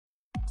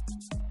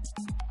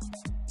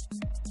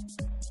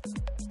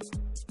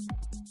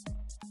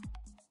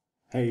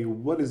Hey,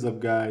 what is up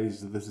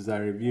guys, this is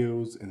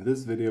iReviews. In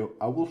this video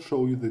I will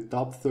show you the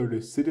top 30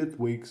 Cydia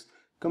tweaks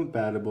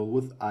compatible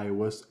with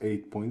iOS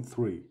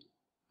 8.3.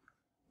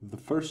 The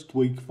first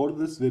tweak for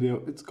this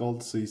video is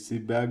called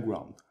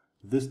CCBackground.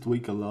 This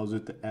tweak allows you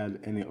to add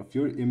any of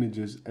your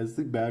images as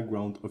the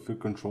background of your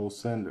control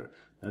center.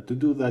 Now to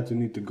do that you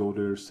need to go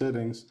to your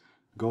settings,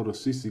 go to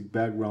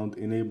CCBackground,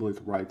 enable it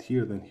right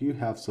here, then here you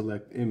have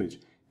select image.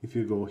 If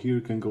you go here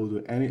you can go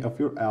to any of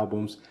your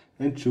albums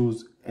and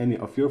choose any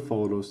of your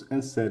photos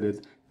and set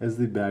it as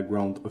the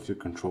background of your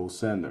control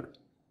center.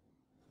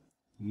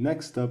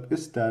 Next up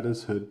is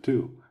StatusHead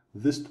 2.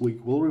 This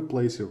tweak will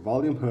replace your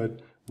volume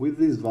HUD with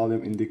these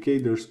volume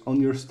indicators on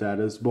your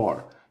status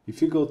bar.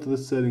 If you go to the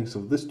settings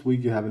of this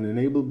tweak, you have an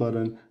enable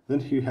button, then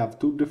here you have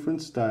two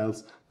different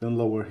styles, then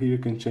lower here you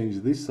can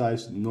change the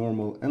size,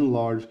 normal and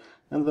large,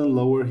 and then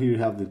lower here you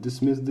have the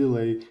dismiss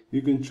delay.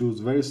 You can choose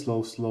very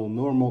slow,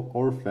 normal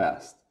or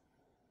fast.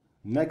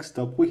 Next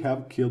up we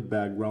have Kill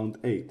Background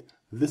 8.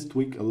 This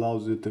tweak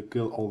allows you to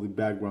kill all the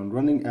background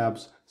running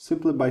apps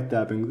simply by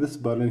tapping this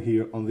button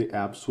here on the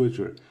app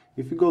switcher.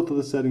 If you go to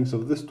the settings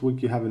of this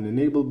tweak, you have an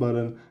enable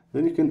button,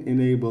 then you can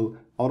enable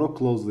auto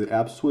close the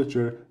app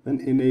switcher, then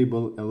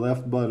enable a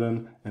left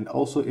button and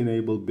also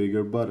enable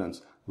bigger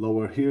buttons.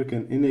 Lower here you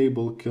can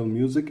enable kill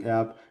music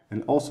app,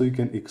 and also you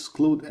can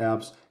exclude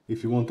apps.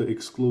 If you want to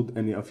exclude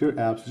any of your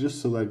apps,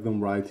 just select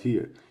them right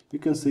here. You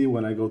can see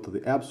when I go to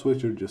the app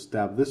switcher, just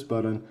tap this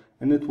button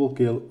and it will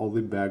kill all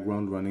the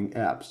background running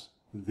apps.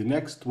 The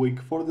next tweak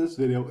for this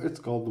video is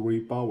called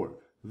Repower.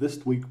 This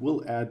tweak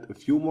will add a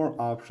few more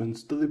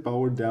options to the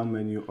power down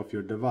menu of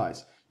your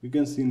device. You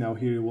can see now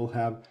here you will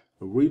have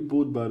a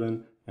reboot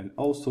button and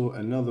also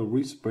another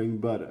respring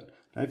button.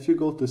 Now if you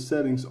go to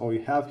settings, all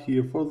you have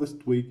here for this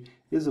tweak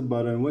is a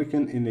button where you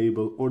can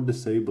enable or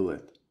disable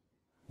it.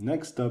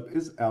 Next up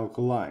is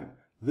Alkaline.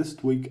 This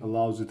tweak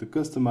allows you to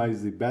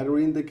customize the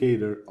battery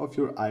indicator of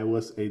your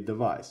iOS 8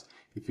 device.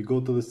 If you go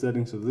to the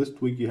settings of this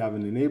tweak, you have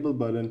an enable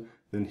button,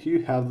 then here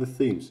you have the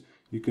themes.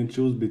 You can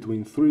choose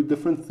between 3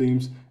 different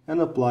themes and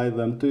apply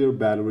them to your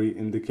battery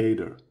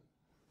indicator.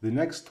 The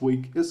next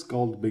tweak is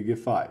called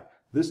Bigify.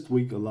 This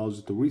tweak allows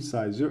you to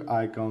resize your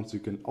icons. You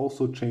can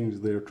also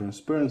change their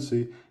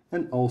transparency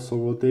and also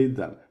rotate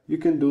them. You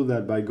can do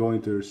that by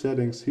going to your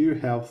settings. Here you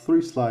have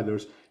 3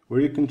 sliders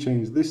where you can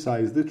change the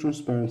size, the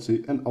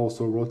transparency, and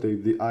also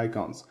rotate the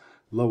icons.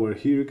 Lower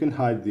here you can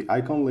hide the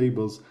icon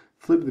labels,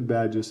 flip the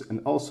badges,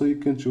 and also you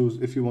can choose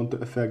if you want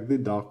to affect the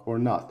dock or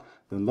not.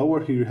 Then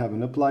lower here you have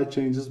an apply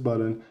changes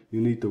button.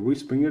 You need to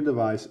respring your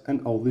device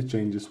and all the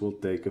changes will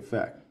take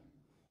effect.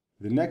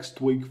 The next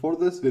tweak for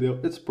this video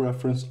is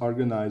Preference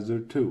Organizer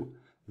 2.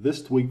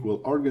 This tweak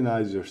will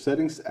organize your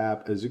settings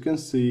app. As you can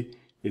see,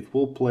 it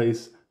will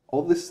place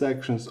all the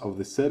sections of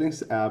the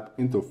settings app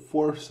into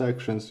 4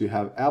 sections. You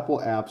have Apple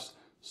apps,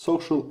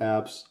 social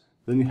apps,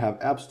 then you have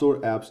App Store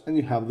apps, and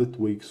you have the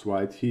tweaks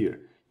right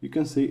here. You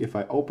can see if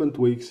I open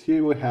tweaks,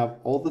 here we have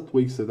all the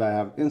tweaks that I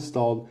have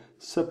installed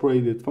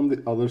separated from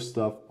the other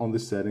stuff on the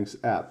settings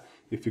app.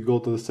 If you go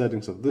to the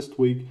settings of this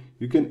tweak,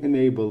 you can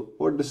enable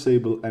or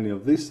disable any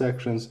of these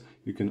sections.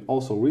 You can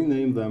also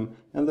rename them,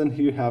 and then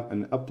here you have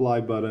an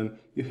apply button.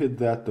 You hit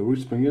that to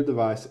respring your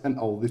device and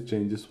all these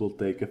changes will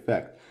take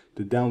effect.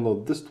 To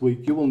download this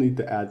tweak, you will need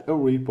to add a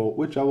repo,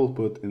 which I will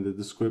put in the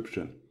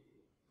description.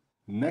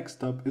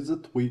 Next up is a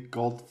tweak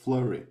called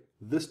Flurry.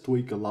 This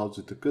tweak allows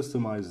you to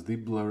customize the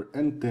blur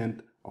and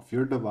tint of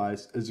your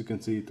device. As you can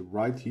see it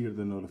right here,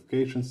 the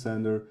notification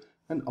center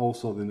and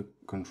also the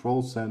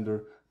control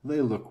center,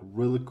 they look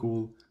really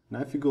cool.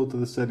 Now if you go to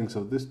the settings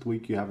of this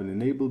tweak, you have an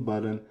enable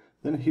button,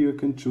 then here you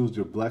can choose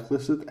your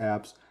blacklisted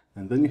apps,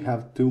 and then you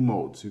have 2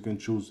 modes. You can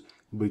choose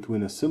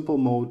between a simple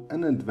mode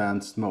and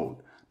advanced mode.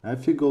 Now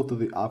if you go to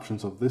the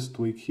options of this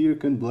tweak, here you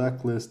can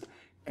blacklist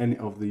any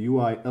of the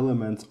UI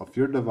elements of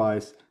your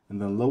device,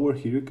 and then lower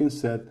here you can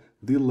set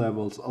the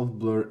levels of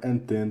blur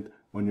and tint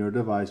on your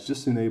device.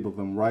 Just enable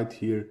them right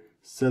here,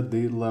 set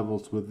the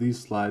levels with these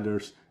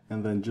sliders,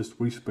 and then just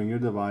respring your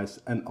device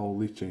and all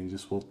the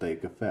changes will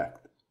take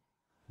effect.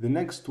 The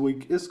next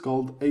tweak is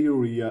called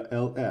Oriya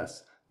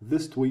LS.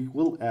 This tweak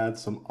will add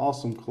some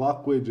awesome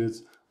clock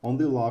widgets on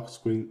the lock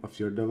screen of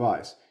your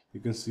device. You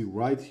can see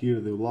right here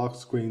the lock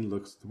screen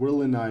looks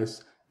really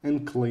nice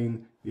and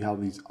clean. You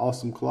have these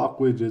awesome clock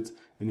widgets,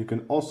 and you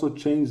can also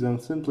change them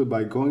simply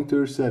by going to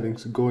your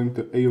settings, going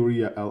to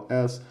Oriya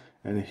LS,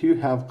 and here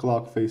you have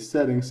clock face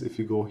settings. If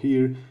you go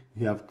here,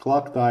 you have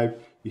clock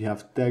type, you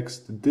have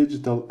text,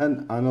 digital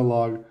and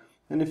analog,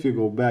 and if you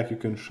go back you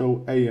can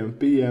show AM,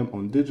 PM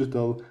on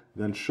digital,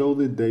 then show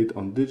the date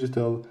on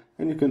digital,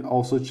 and you can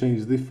also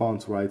change the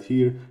fonts right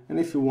here. And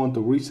if you want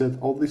to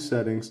reset all these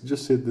settings,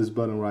 just hit this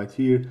button right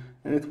here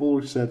and it will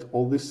reset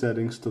all these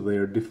settings to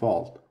their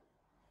default.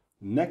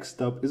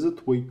 Next up is a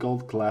tweak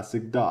called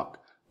ClassicDuck.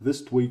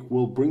 This tweak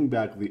will bring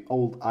back the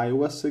old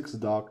iOS 6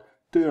 dock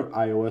to your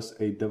iOS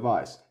 8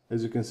 device.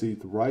 As you can see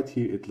it right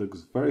here, it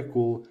looks very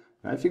cool.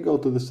 Now if you go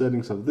to the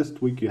settings of this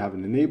tweak, you have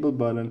an enable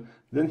button,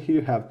 then here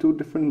you have two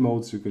different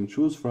modes you can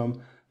choose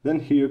from. Then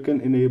here you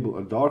can enable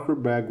a darker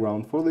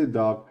background for the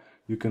dock,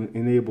 you can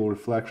enable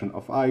reflection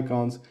of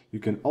icons, you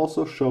can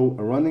also show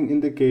a running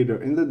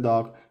indicator in the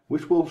dock,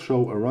 which will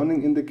show a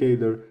running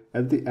indicator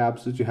at the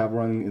apps that you have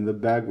running in the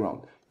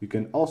background. You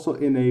can also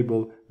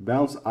enable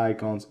bounce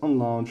icons on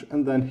launch,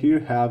 and then here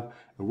you have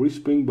a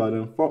respring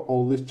button for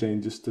all these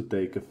changes to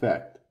take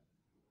effect.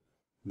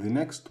 The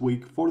next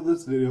tweak for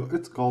this video,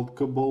 it's called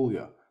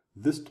Cavalia.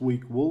 This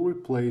tweak will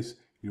replace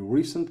your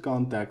recent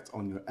contacts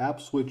on your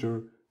app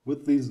switcher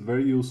with these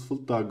very useful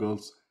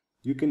toggles.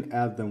 You can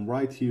add them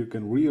right here, you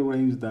can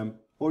rearrange them,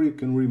 or you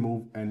can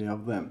remove any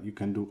of them. You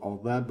can do all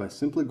that by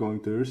simply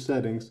going to your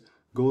settings,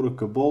 go to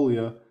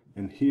Cavalia,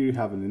 and here you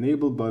have an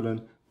enable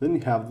button. Then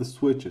you have the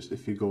switches.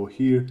 If you go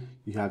here,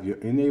 you have your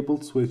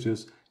enabled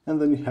switches,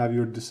 and then you have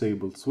your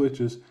disabled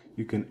switches.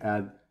 You can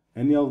add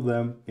any of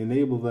them,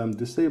 enable them,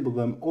 disable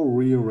them, or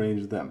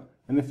rearrange them.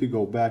 And if you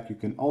go back, you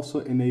can also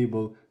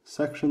enable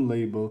section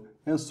label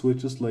and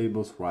switches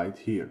labels right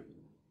here.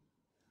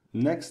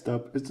 Next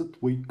up is a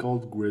tweak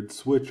called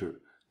GridSwitcher.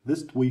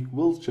 This tweak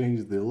will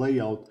change the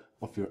layout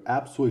of your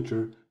app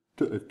switcher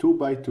to a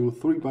 2x2,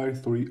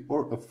 3x3,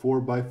 or a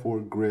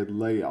 4x4 grid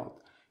layout.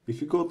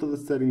 If you go to the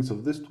settings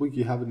of this tweak,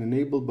 you have an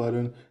enable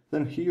button,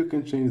 then here you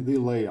can change the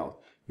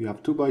layout. You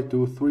have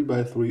 2x2,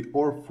 3x3,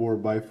 or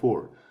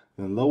 4x4.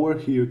 Then lower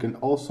here you can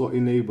also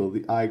enable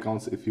the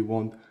icons if you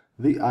want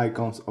the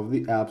icons of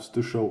the apps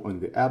to show on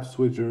the app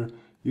switcher.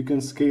 You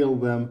can scale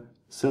them,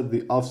 set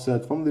the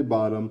offset from the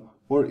bottom,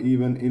 or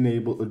even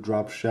enable a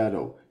drop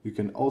shadow. You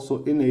can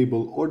also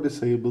enable or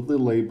disable the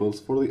labels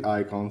for the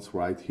icons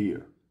right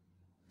here.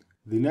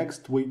 The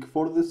next tweak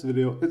for this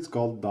video is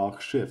called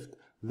DarkShift.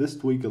 This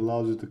tweak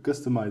allows you to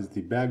customize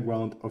the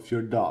background of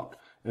your dock.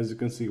 As you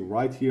can see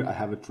right here, I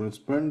have a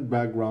transparent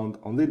background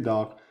on the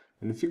dock,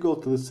 and if you go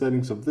to the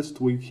settings of this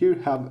tweak, here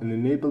you have an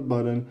enable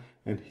button,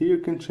 and here you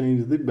can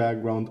change the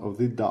background of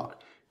the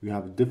dock. You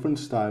have different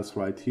styles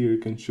right here, you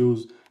can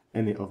choose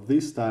any of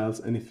these styles,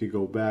 and if you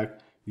go back,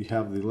 you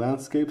have the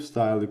landscape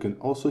style. You can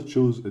also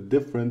choose a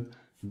different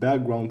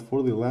background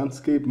for the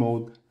landscape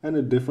mode and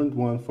a different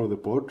one for the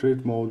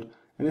portrait mode,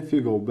 and if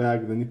you go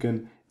back, then you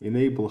can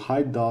enable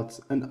hide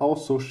dots and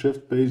also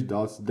shift page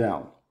dots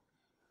down.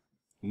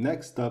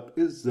 Next up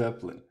is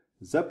Zeppelin.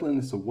 Zeppelin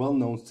is a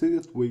well-known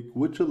Cydia tweak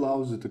which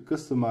allows you to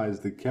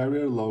customize the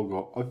carrier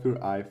logo of your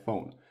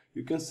iPhone.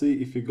 You can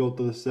see if you go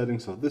to the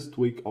settings of this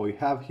tweak, all you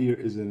have here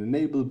is an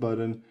enable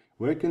button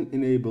where you can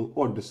enable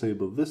or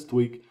disable this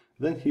tweak.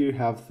 Then here you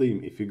have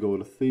theme. If you go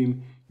to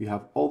theme, you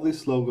have all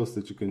these logos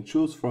that you can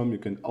choose from. You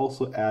can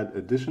also add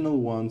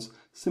additional ones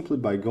simply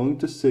by going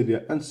to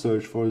Cydia and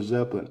search for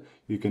Zeppelin.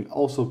 You can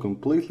also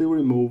completely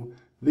remove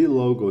the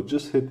logo,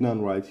 just hit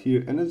none right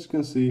here, and as you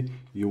can see,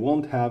 you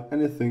won't have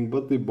anything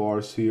but the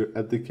bars here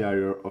at the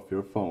carrier of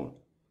your phone.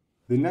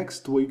 The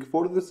next tweak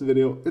for this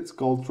video, it's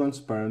called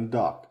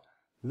TransparentDuck.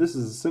 This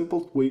is a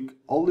simple tweak.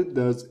 All it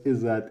does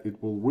is that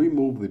it will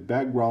remove the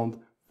background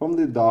from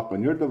the dock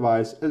on your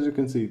device. As you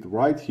can see it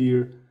right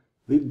here,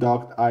 the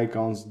docked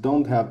icons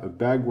don't have a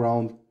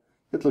background.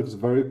 It looks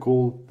very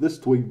cool. This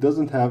tweak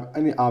doesn't have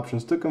any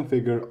options to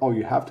configure. All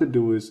you have to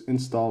do is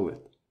install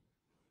it.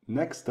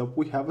 Next up,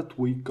 we have a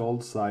tweak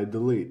called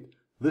SideDelete.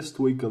 This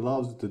tweak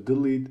allows you to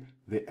delete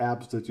the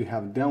apps that you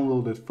have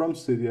downloaded from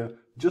Cydia,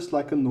 just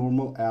like a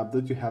normal app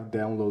that you have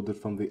downloaded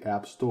from the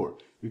App Store.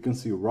 You can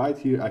see right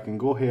here, I can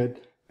go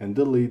ahead and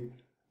delete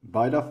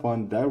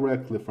Byte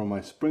directly from my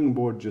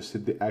springboard. Just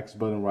hit the X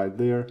button right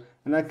there,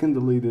 and I can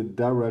delete it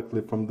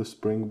directly from the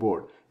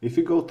springboard. If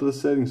you go to the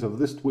settings of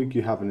this tweak,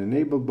 you have an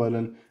enable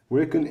button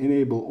where you can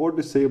enable or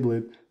disable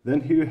it.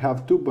 Then here you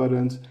have two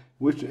buttons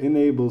which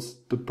enables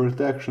the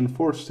protection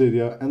for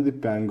Cydia and the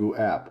Pangu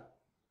app.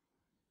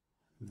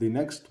 The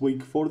next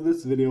tweak for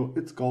this video,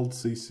 it's called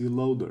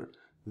CCLoader.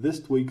 This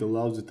tweak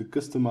allows you to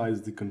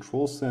customize the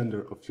control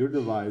center of your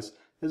device.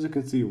 As you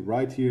can see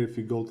right here, if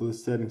you go to the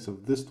settings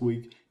of this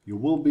tweak, you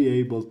will be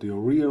able to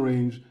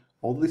rearrange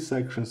all the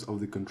sections of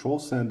the control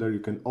center. You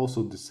can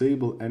also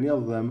disable any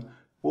of them,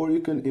 or you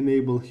can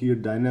enable here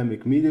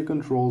dynamic media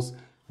controls,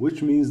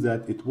 which means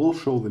that it will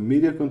show the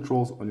media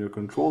controls on your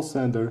control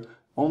center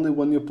only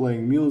when you're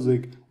playing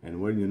music,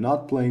 and when you're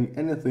not playing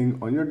anything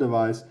on your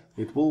device,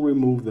 it will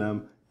remove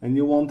them and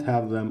you won't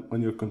have them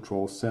on your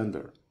control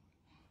center.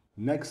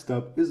 Next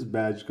up is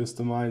Badge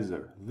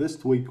Customizer. This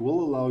tweak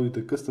will allow you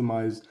to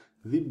customize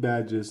the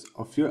badges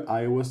of your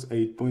iOS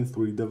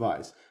 8.3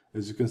 device.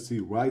 As you can see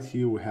right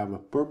here, we have a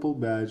purple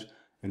badge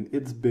and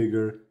it's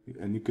bigger,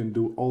 and you can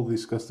do all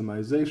these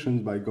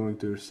customizations by going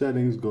to your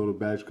settings, go to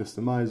Badge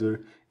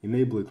Customizer,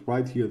 enable it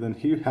right here. Then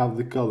here you have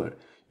the color.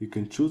 You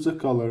can choose a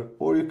color,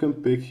 or you can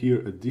pick here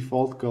a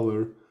default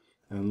color,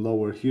 and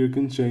lower here you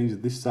can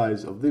change the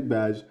size of the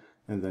badge,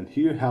 and then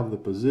here you have the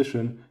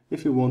position.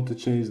 If you want to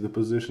change the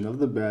position of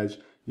the badge,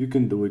 you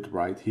can do it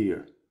right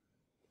here.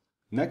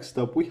 Next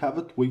up, we have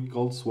a tweak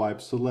called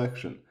Swype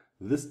Selection.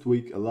 This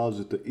tweak allows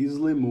you to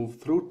easily move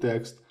through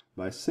text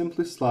by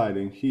simply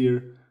sliding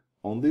here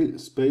on the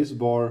space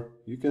bar,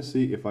 you can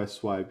see if I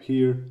swipe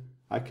here,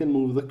 I can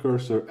move the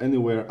cursor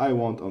anywhere I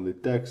want on the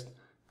text,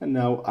 and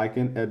now I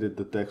can edit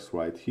the text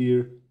right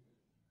here.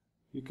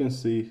 You can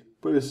see,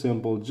 pretty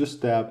simple,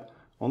 just tap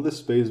on the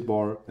space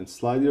bar and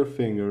slide your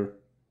finger,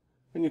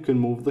 and you can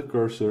move the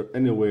cursor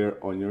anywhere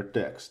on your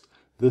text.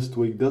 This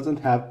tweak doesn't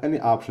have any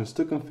options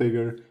to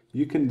configure.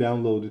 You can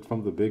download it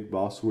from the Big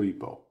Boss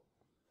repo.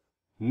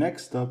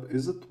 Next up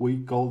is a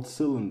tweak called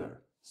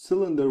Cylinder.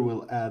 Cylinder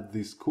will add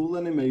these cool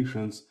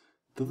animations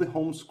to the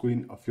home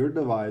screen of your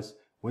device.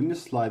 When you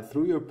slide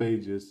through your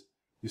pages,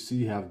 you see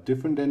you have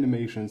different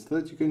animations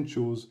that you can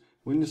choose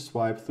when you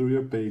swipe through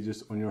your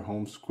pages on your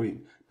home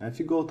screen. Now if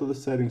you go to the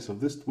settings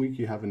of this tweak,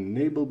 you have an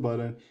enable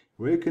button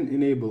where you can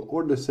enable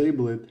or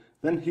disable it.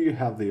 Then here you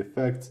have the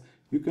effects.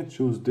 You can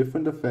choose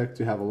different effects.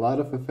 You have a lot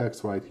of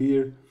effects right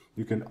here.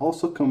 You can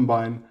also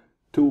combine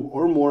 2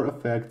 or more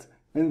effects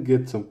and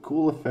get some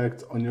cool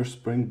effects on your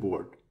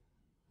springboard.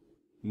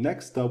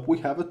 Next up, we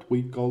have a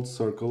tweak called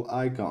Circle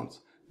Icons.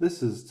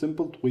 This is a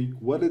simple tweak.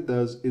 What it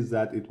does is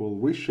that it will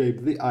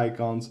reshape the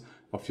icons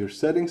of your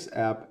settings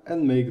app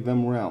and make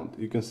them round.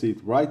 You can see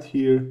it right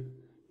here.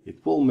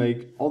 It will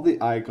make all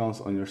the icons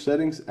on your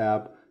settings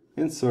app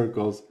in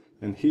circles.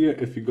 And here,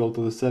 if you go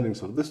to the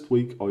settings of this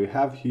tweak, all you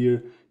have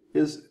here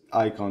is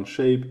icon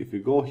shape. If you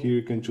go here,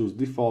 you can choose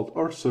default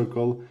or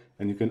circle,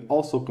 and you can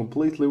also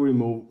completely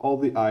remove all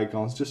the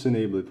icons. Just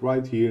enable it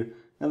right here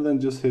and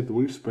then just hit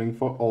respring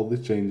for all the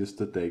changes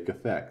to take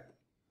effect.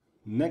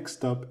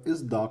 Next up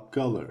is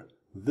DarkColor.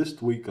 This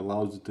tweak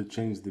allows you to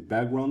change the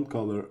background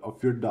color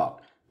of your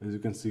dock. As you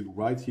can see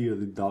right here,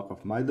 the dock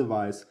of my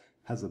device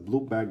has a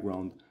blue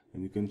background,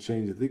 and you can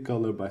change the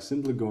color by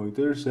simply going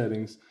to your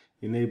settings,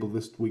 enable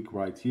this tweak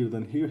right here,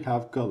 then here you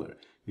have color.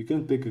 You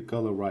can pick a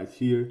color right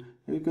here,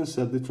 and you can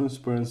set the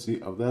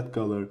transparency of that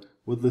color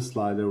with the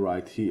slider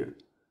right here.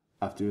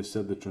 After you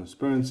set the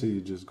transparency,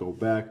 you just go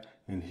back,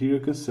 and here you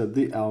can set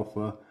the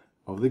alpha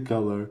of the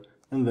color,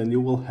 and then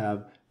you will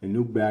have a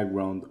new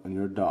background on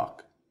your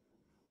dock.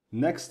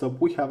 Next up,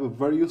 we have a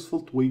very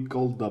useful tweak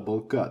called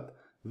DoubleCut.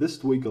 This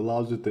tweak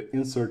allows you to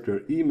insert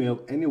your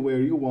email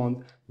anywhere you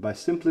want by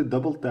simply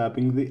double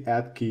tapping the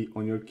add key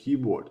on your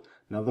keyboard.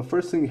 Now the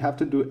first thing you have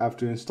to do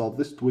after you install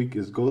this tweak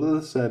is go to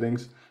the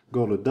settings,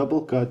 go to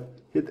DoubleCut,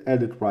 hit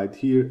edit right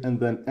here, and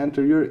then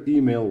enter your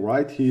email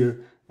right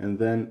here, and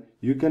then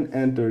you can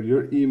enter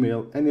your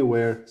email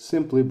anywhere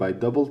simply by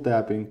double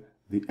tapping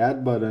the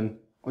add button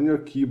on your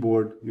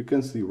keyboard. You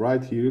can see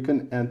right here you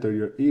can enter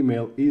your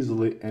email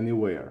easily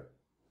anywhere.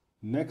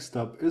 Next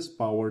up is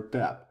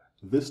PowerTap.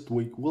 This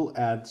tweak will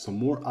add some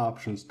more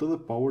options to the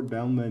power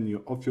down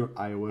menu of your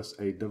iOS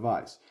 8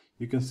 device.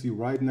 You can see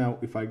right now,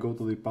 if I go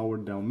to the power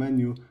down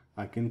menu,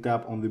 I can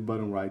tap on the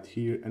button right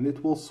here and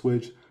it will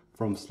switch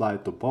from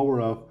slide to power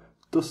up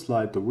to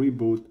slide to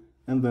reboot,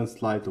 and then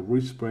slide to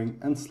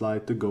respring and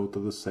slide to go to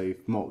the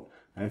safe mode.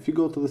 And if you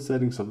go to the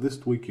settings of this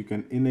tweak, you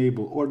can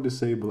enable or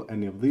disable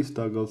any of these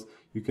toggles.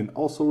 You can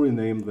also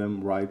rename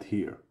them right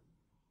here.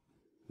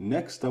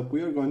 Next up,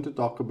 we are going to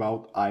talk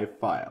about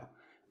IFile.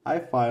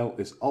 IFile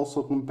is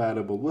also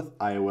compatible with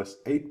iOS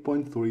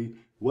 8.3.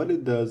 What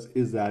it does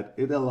is that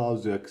it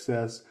allows you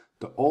access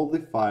to all the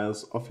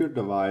files of your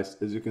device.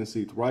 As you can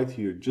see it right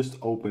here, just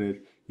open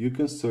it. You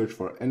can search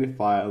for any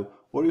file,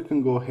 or you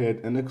can go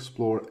ahead and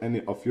explore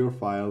any of your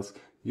files.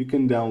 You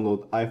can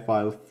download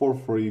iFile for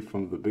free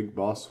from the Big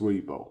Boss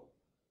repo.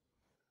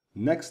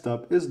 Next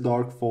up is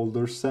Dark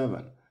Folder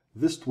 7.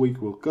 This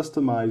tweak will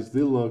customize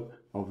the look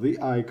of the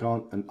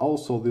icon and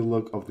also the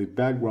look of the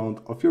background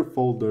of your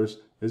folders.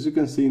 As you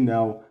can see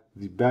now,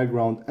 the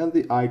background and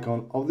the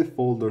icon of the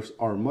folders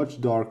are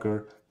much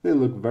darker. They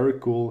look very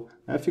cool.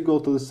 And if you go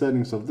to the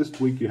settings of this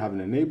tweak, you have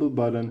an enable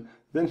button.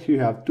 Then here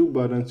you have 2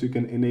 buttons. You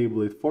can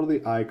enable it for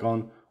the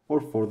icon or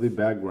for the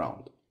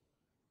background.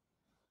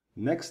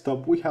 Next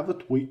up, we have a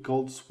tweak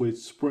called Switch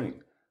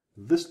Spring.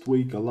 This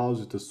tweak allows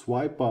you to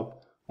swipe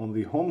up on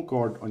the home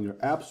card on your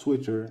app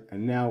switcher,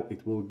 and now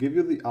it will give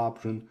you the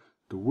option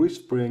to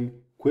respring,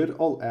 quit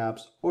all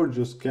apps, or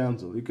just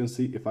cancel. You can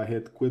see if I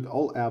hit quit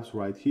all apps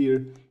right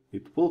here,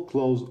 it will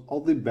close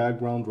all the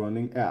background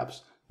running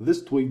apps.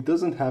 This tweak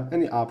doesn't have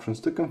any options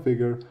to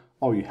configure.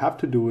 All you have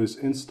to do is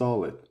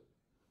install it.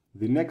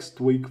 The next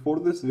tweak for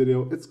this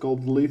video, it's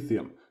called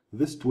Lithium.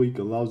 This tweak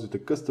allows you to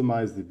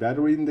customize the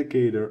battery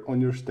indicator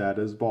on your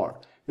status bar.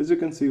 As you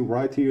can see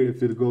right here,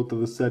 if you go to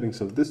the settings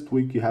of this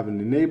tweak, you have an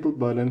enable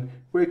button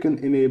where you can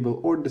enable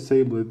or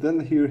disable it. Then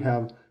here you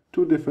have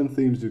 2 different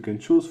themes you can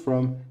choose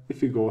from.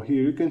 If you go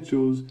here, you can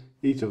choose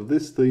each of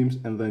these themes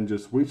and then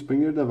just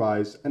respring your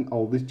device and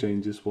all these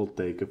changes will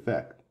take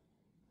effect.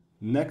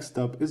 Next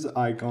up is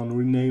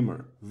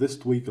IconRenamer. This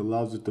tweak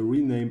allows you to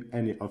rename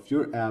any of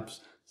your apps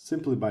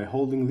simply by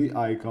holding the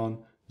icon.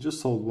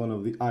 Just hold one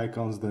of the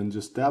icons, then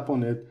just tap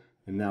on it,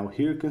 and now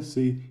here you can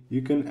see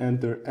you can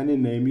enter any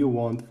name you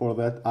want for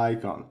that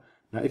icon.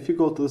 Now if you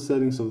go to the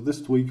settings of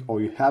this tweak,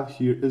 all you have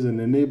here is an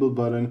enable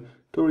button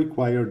to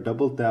require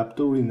double tap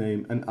to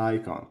rename an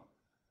icon.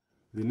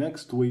 The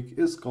next tweak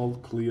is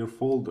called Clear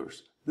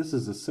Folders. This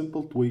is a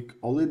simple tweak.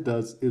 All it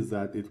does is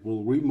that it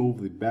will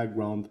remove the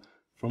background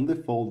from the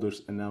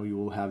folders, and now you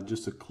will have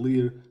just a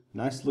clear,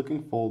 nice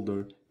looking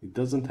folder. It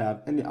doesn't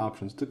have any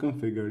options to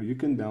configure. You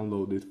can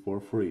download it for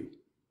free.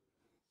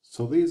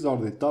 So these are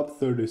the top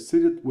 30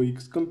 Cydia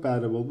tweaks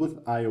compatible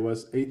with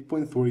iOS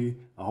 8.3.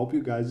 I hope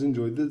you guys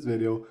enjoyed this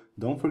video.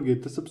 Don't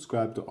forget to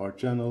subscribe to our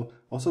channel.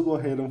 Also go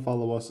ahead and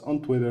follow us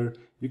on Twitter.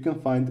 You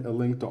can find a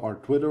link to our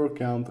Twitter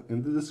account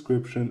in the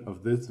description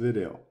of this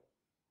video.